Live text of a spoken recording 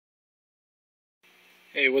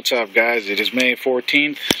Hey, what's up guys? It is May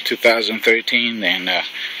 14th, 2013, and I'm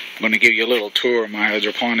going to give you a little tour of my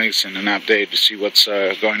hydroponics and an update to see what's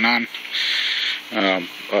going on.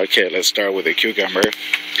 Okay, let's start with the cucumber.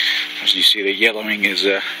 As you see, the yellowing is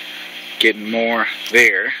getting more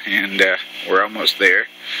there, and we're almost there.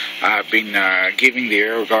 I've been giving the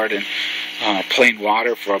air garden plain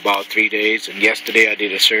water for about 3 days, and yesterday I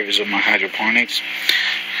did a service of my hydroponics.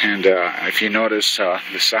 And if you notice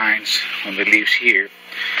the signs on the leaves here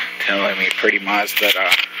telling me pretty much that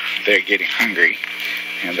they're getting hungry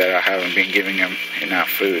and that I haven't been giving them enough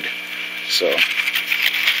food. So,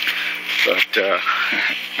 but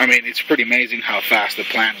I mean, it's pretty amazing how fast the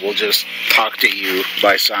plant will just talk to you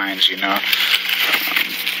by signs, you know.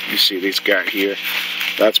 You see this guy here,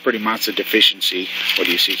 that's pretty much a deficiency. What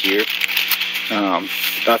do you see here?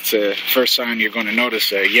 That's the first sign you're going to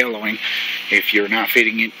notice yellowing. If you're not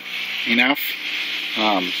feeding it enough,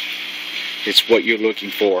 it's what you're looking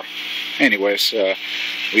for. Anyways,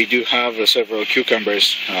 we do have several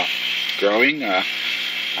cucumbers growing.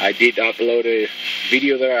 I did upload a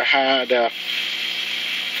video that I had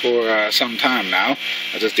for some time now.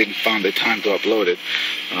 I just didn't find the time to upload it.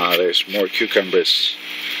 There's more cucumbers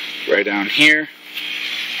right down here.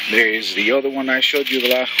 There is the other one I showed you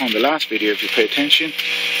on the last video, if you pay attention.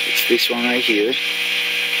 It's this one right here.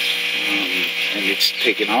 And it's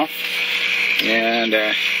taken off. And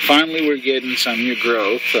finally we're getting some new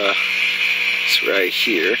growth. It's right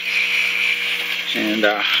here. And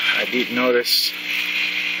I did notice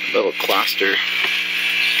a little cluster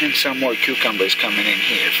and some more cucumbers coming in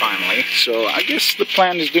here finally. So I guess the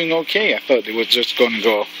plant is doing okay. I thought it was just going to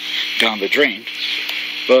go down the drain.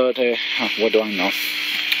 But what do I know?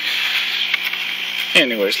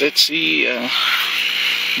 Anyways, let's see.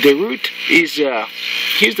 The root is,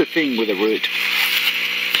 here's the thing with the root.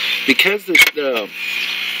 Because the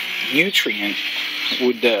nutrient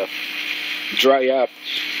would dry up,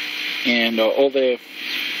 and all the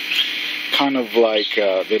kind of like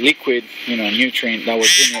the liquid, you know, nutrient that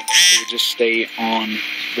was in it, it would just stay on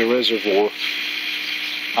the reservoir.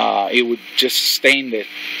 It would just stain their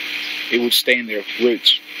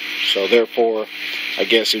roots. So therefore, I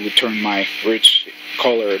guess it would turn my roots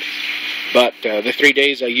colored. But the 3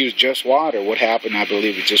 days I used just water, what happened, I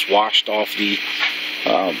believe it just washed off the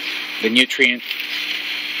nutrient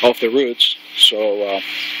off the roots. So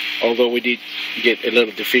although we did get a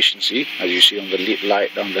little deficiency, as you see on the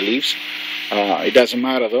light on the leaves, it doesn't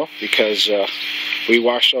matter though, because we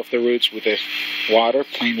washed off the roots with the water,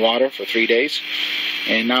 plain water, for 3 days,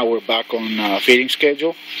 and now we're back on feeding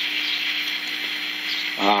schedule.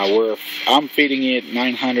 I'm feeding it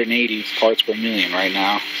 980 parts per million right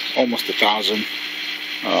now, almost 1,000,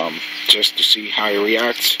 just to see how it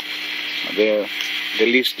reacts. The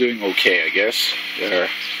leaves doing okay, I guess. They're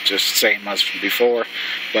just the same as before,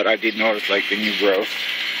 but I did notice like the new growth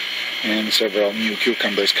and several new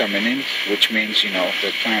cucumbers coming in, which means, you know,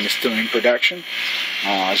 the plant is still in production.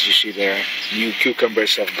 As you see there, new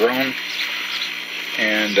cucumbers have grown,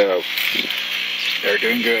 and they're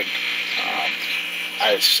doing good.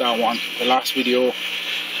 I saw the last video,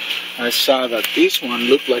 I saw that this one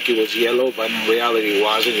looked like it was yellow, but in reality it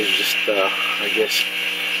wasn't. It was just, I guess,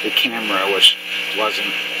 the camera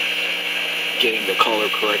wasn't getting the color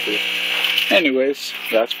correctly. Anyways,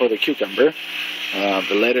 that's for the cucumber.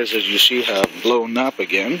 The lettuce, as you see, have blown up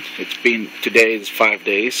again. Today is 5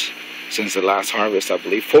 days since the last harvest, I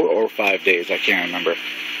believe. 4 or 5 days, I can't remember.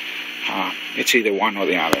 It's either one or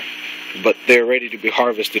the other. But they're ready to be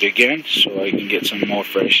harvested again, so I can get some more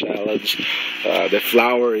fresh salads. The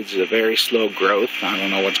flower is a very slow growth. I don't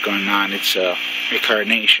know what's going on. It's a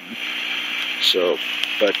carnation. So,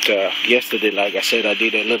 but yesterday, like I said, I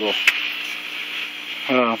did a little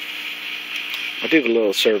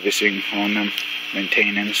servicing on them,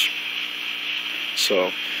 maintenance.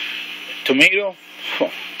 So, tomato,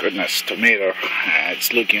 oh goodness, tomato,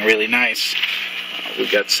 it's looking really nice.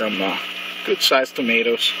 We got some good-sized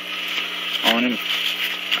tomatoes on them,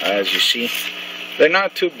 as you see. They're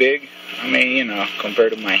not too big. I mean, you know,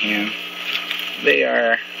 compared to my hand, they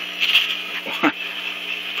are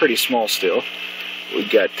pretty small still. We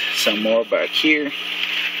got some more back here.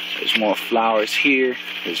 There's more flowers here.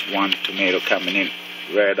 There's one tomato coming in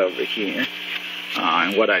right over here.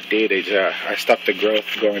 And what I did is I stopped the growth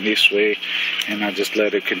going this way, and I just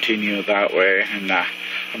let it continue that way. And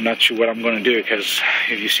I'm not sure what I'm going to do, because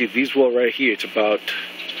if you see this wall right here, it's about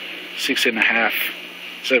 6.5,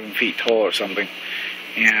 7 feet tall or something,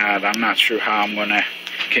 and I'm not sure how I'm going to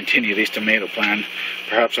continue this tomato plant.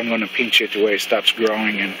 Perhaps I'm going to pinch it to where it stops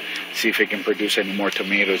growing and see if it can produce any more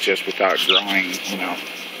tomatoes just without growing, you know,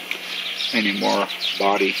 any more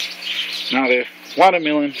body. Now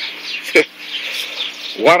watermelon.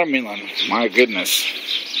 Watermelon, my goodness.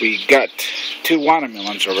 We got 2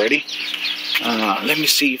 watermelons already. Let me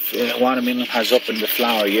see if watermelon has opened the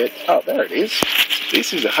flower yet. Oh, there it is.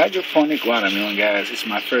 This is a hydroponic watermelon, guys. It's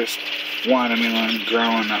my first watermelon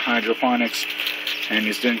growing hydroponics, and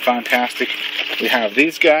it's doing fantastic. We have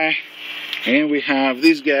this guy, and we have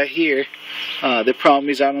this guy here. The problem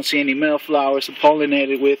is I don't see any male flowers to pollinate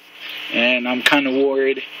it with, and I'm kind of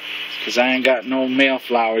worried because I ain't got no male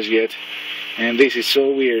flowers yet. And this is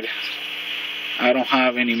so weird. I don't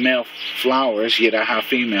have any male flowers, yet I have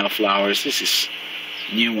female flowers. This is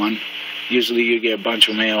a new one. Usually you get a bunch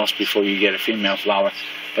of males before you get a female flower.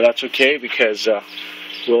 But that's okay, because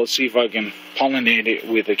we'll see if I can pollinate it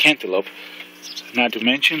with a cantaloupe. Not to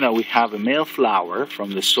mention that we have a male flower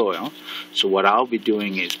from the soil. So what I'll be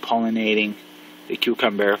doing is pollinating the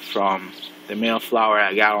cucumber from the male flower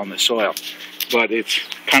I got on the soil. But it's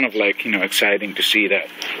kind of like, you know, exciting to see that.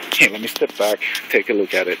 Hey, let me step back, take a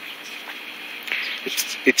look at it.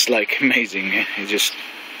 It's like amazing. It's just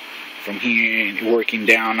from here, working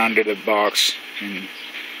down under the box, and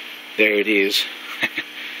there it is.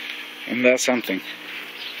 And that's something.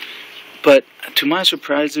 But to my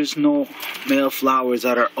surprise, there's no male flowers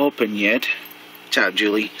that are open yet. Ciao,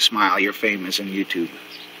 Julie. Smile, you're famous on YouTube.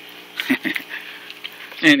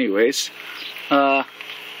 Anyways,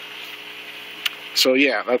 so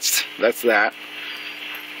yeah, that's that.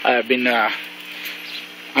 I've been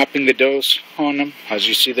upping the dose on them. As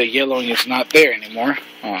you see, the yellowing is not there anymore.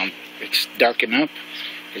 It's darkened up.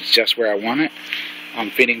 It's just where I want it.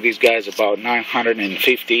 I'm feeding these guys about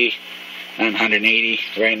 950, 980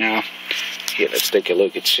 right now. Here, let's take a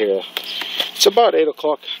look. It's about 8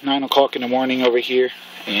 o'clock, 9 o'clock in the morning over here,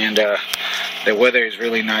 and the weather is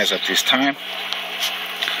really nice at this time.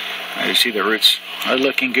 You see the roots are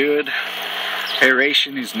looking good.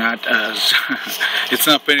 Aeration is not as it's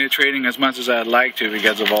not penetrating as much as I'd like to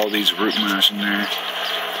because of all these root mass in there.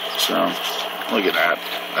 So look at that.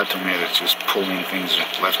 That tomato's just pulling things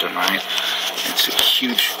left and right. It's a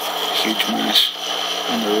huge mass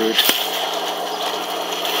on the root.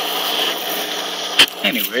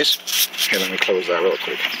 Anyways, here, let me close that real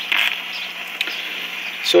quick.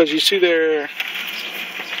 So as you see, they're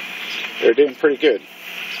doing pretty good.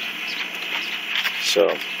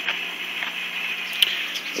 So,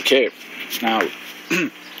 okay, now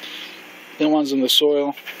the ones in the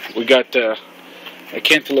soil, we got a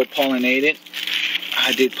cantaloupe pollinated.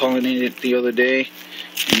 I did pollinate it the other day,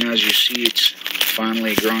 and as you see, it's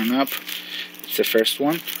finally growing up. It's the first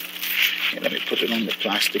one. Okay, let me put it on the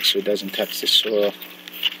plastic so it doesn't touch the soil.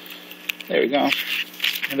 There we go.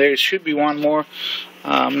 And there should be one more.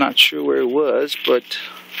 I'm not sure where it was, but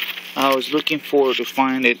I was looking forward to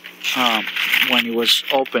find it when it was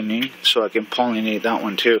opening so I can pollinate that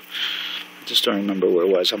one too. I just don't remember where it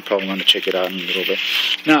was. I'm probably going to check it out in a little bit.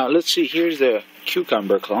 Now, let's see. Here's the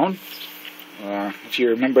cucumber clone. If you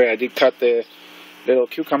remember, I did cut the little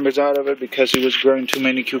cucumbers out of it because it was growing too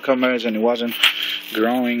many cucumbers and it wasn't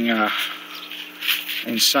growing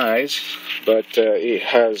in size. But it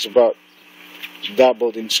has about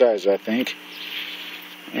doubled in size, I think.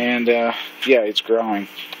 And yeah, it's growing.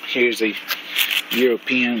 Here's the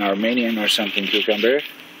European, Armenian or something cucumber.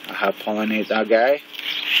 I have pollinated that guy.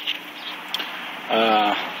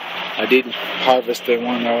 I did harvest the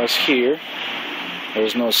one that was here. There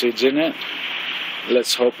was no seeds in it.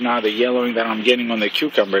 Let's hope now the yellowing that I'm getting on the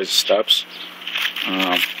cucumbers stops.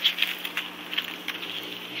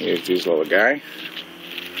 Here's this little guy.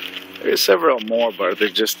 There's several more, but they're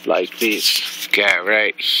just like this guy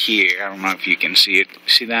right here. I don't know if you can see it.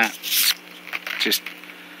 See that? Just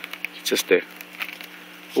the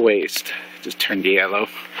waste just turned yellow.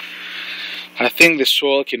 I think the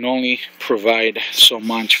soil can only provide so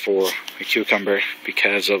much for a cucumber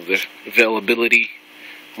because of the availability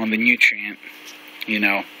on the nutrient, you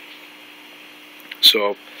know.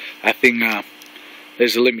 So I think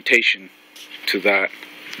there's a limitation to that.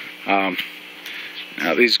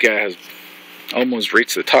 Now this guy has almost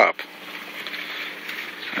reached the top,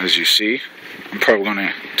 as you see. I'm probably going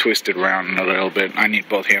to twist it around a little bit. I need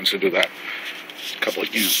both hands to do that. A couple of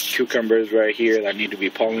cucumbers right here that need to be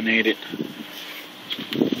pollinated.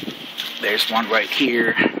 There's one right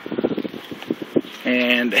here.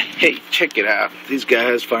 And hey, check it out. This guy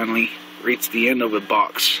has finally reached the end of a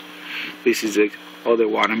box. This is the other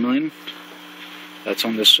watermelon that's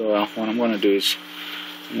on the soil. What I'm going to do is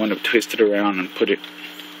I'm going to twist it around and put it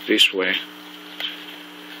this way.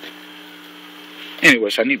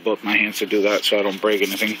 Anyways, I need both my hands to do that so I don't break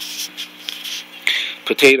anything.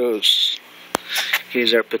 Potatoes.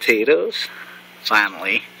 Here's our potatoes.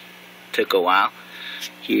 Finally. Took a while.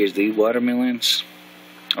 Here's the watermelons.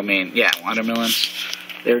 I mean, yeah, watermelons,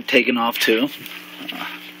 they're taking off too.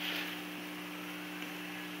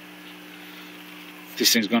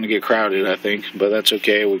 This thing's going to get crowded, I think, but that's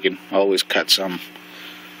okay. We can always cut some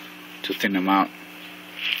to thin them out.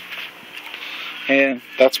 And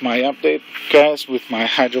that's my update, guys, with my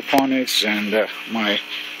hydroponics and my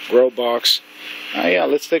grow box. Yeah,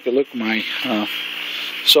 let's take a look at my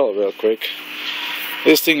soil real quick.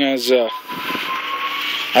 This thing has,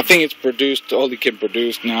 I think it's produced all it can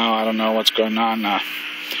produce now. I don't know what's going on. I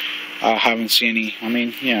haven't seen any. I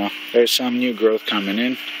mean, you know, there's some new growth coming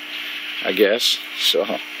in, I guess. So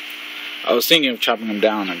I was thinking of chopping them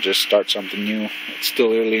down and just start something new. It's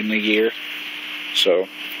still early in the year, so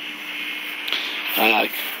I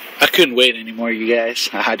couldn't wait anymore, you guys.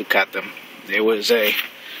 I had to cut them. There was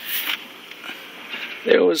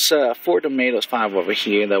 4 tomatoes, 5 over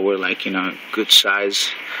here that were like, you know, good size.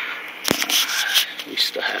 We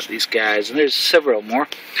still have these guys, and there's several more.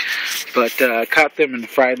 But I caught them and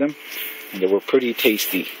fried them, and they were pretty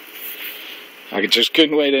tasty. I just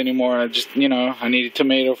couldn't wait anymore. I just, you know, I needed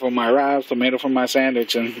tomato for my wraps, tomato for my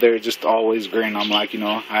sandwich, and they're just always green. I'm like, you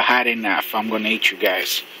know, I had enough. I'm gonna eat you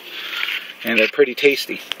guys. And they're pretty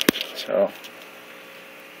tasty. So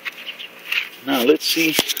now let's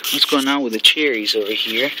see what's going on with the cherries over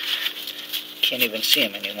here. Can't even see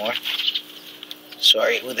them anymore.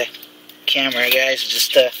 Sorry with the camera, guys.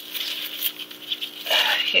 Just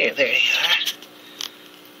here, there you are.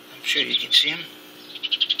 I'm sure you can see them.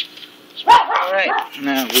 Alright,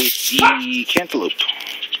 now with the cantaloupe.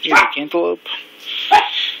 Here's the cantaloupe.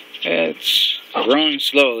 It's growing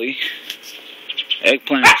slowly.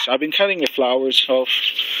 Eggplants. I've been cutting the flowers off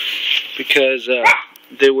because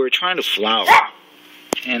they were trying to flower.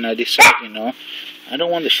 And I decided, you know, I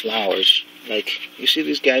don't want the flowers. Like, you see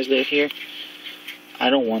these guys there here?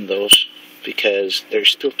 I don't want those because they're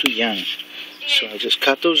still too young. So I just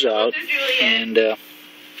cut those out, and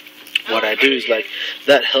what I do is, like,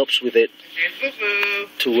 that helps with it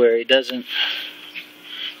to where it doesn't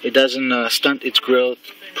stunt its growth,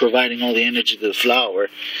 providing all the energy to the flower,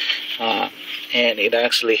 and it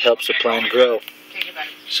actually helps the plant grow.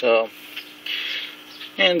 So,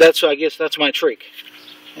 and that's, I guess that's my trick.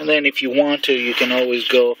 And then if you want to, you can always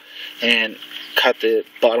go and cut the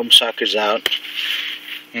bottom suckers out,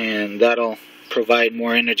 and that'll provide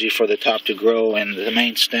more energy for the top to grow and the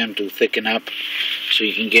main stem to thicken up, so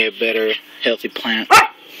you can get a better, healthy plant,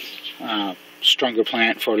 stronger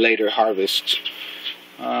plant for later harvests.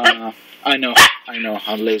 I know,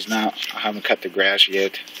 I'm lazy now. I haven't cut the grass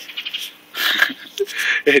yet.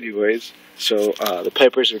 Anyways, so the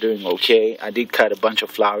peppers are doing okay. I did cut a bunch of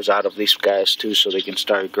flowers out of these guys too, so they can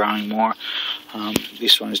start growing more.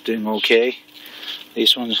 This one is doing okay.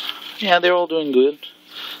 These ones, yeah, they're all doing good.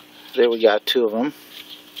 There we got 2 of them.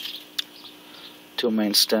 2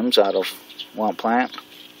 main stems out of 1 plant.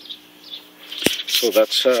 So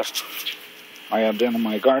that's I am done in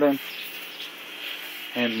my garden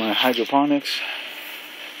and my hydroponics.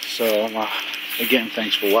 So again,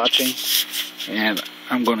 thanks for watching, and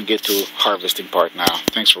I'm going to get to harvesting part now.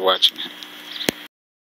 Thanks for watching.